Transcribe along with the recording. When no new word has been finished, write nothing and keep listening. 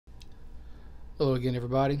Hello again,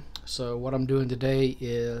 everybody. So what I'm doing today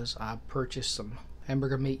is I purchased some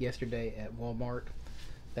hamburger meat yesterday at Walmart.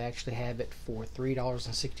 They actually have it for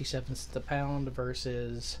 $3.67 a pound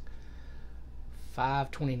versus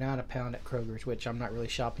 $5.29 a pound at Kroger's, which I'm not really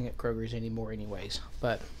shopping at Kroger's anymore anyways.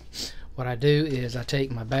 But what I do is I take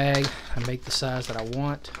my bag, I make the size that I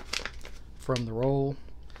want from the roll,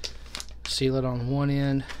 seal it on one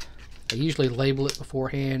end. I usually label it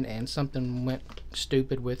beforehand, and something went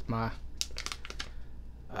stupid with my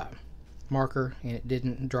marker and it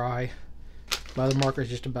didn't dry. My other marker is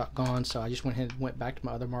just about gone, so I just went ahead and went back to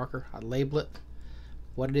my other marker. I label it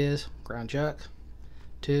what it is, ground chuck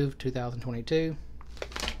 2022. I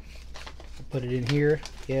put it in here.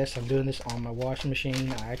 Yes, I'm doing this on my washing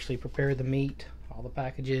machine. I actually prepare the meat, all the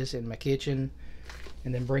packages in my kitchen,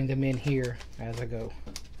 and then bring them in here as I go.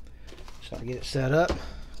 So I get it set up,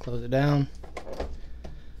 close it down,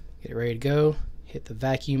 get it ready to go, hit the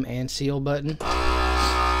vacuum and seal button.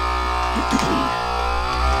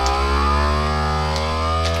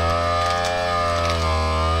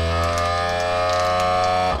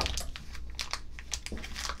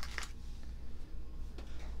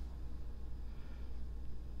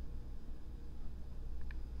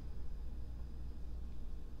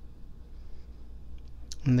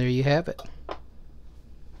 And there you have it.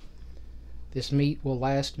 This meat will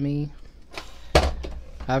last me.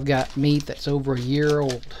 I've got meat that's over a year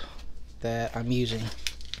old that I'm using.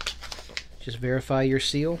 Just verify your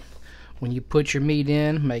seal. When you put your meat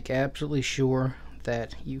in, make absolutely sure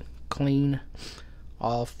that you clean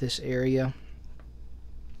off this area.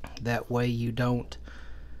 That way you don't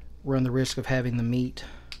run the risk of having the meat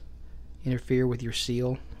interfere with your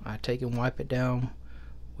seal. I take and wipe it down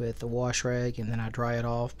with a wash rag, and then I dry it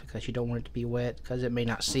off because you don't want it to be wet because it may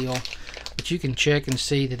not seal. But you can check and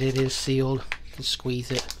see that it is sealed. You can squeeze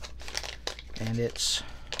it and it's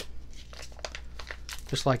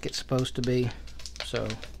just like it's supposed to be. So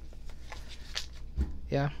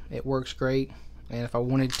yeah, it works great. And if I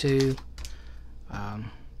wanted to,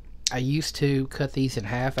 I used to cut these in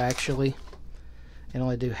half actually and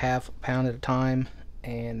only do half a pound at a time,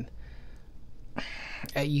 and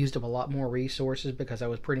I used up a lot more resources because I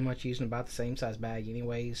was pretty much using about the same size bag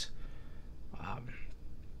anyways.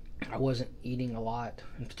 I wasn't eating a lot.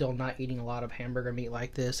 I'm still not eating a lot of hamburger meat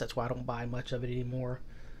like this. That's why I don't buy much of it anymore.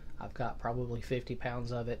 I've got probably 50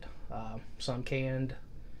 pounds of it. Some canned,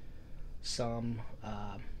 some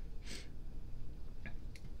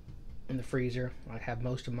in the freezer. I have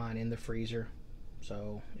most of mine in the freezer.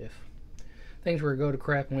 So if things were to go to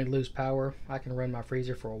crap and we'd lose power, I can run my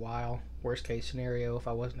freezer for a while. Worst case scenario, if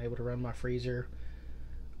I wasn't able to run my freezer,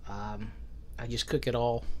 I just cook it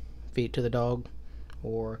all, feed it to the dog,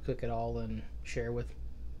 or cook it all and share with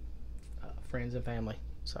friends and family.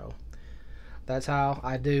 So that's how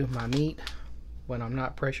I do my meat when I'm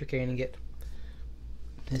not pressure canning it.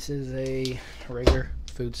 This is a regular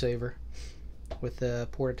food saver with the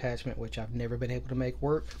port attachment, which I've never been able to make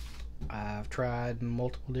work. I've tried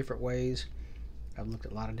multiple different ways. I've looked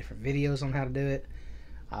at a lot of different videos on how to do it.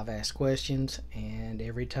 I've asked questions, and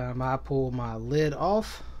every time I pull my lid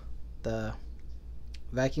off, the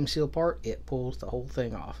vacuum seal part, it pulls the whole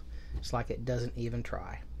thing off. It's like it doesn't even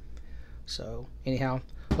try. So anyhow,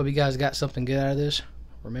 hope you guys got something good out of this.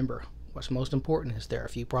 Remember, what's most important is there are a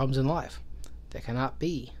few problems in life that cannot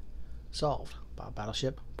be solved by a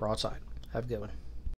battleship broadside. Have a good one.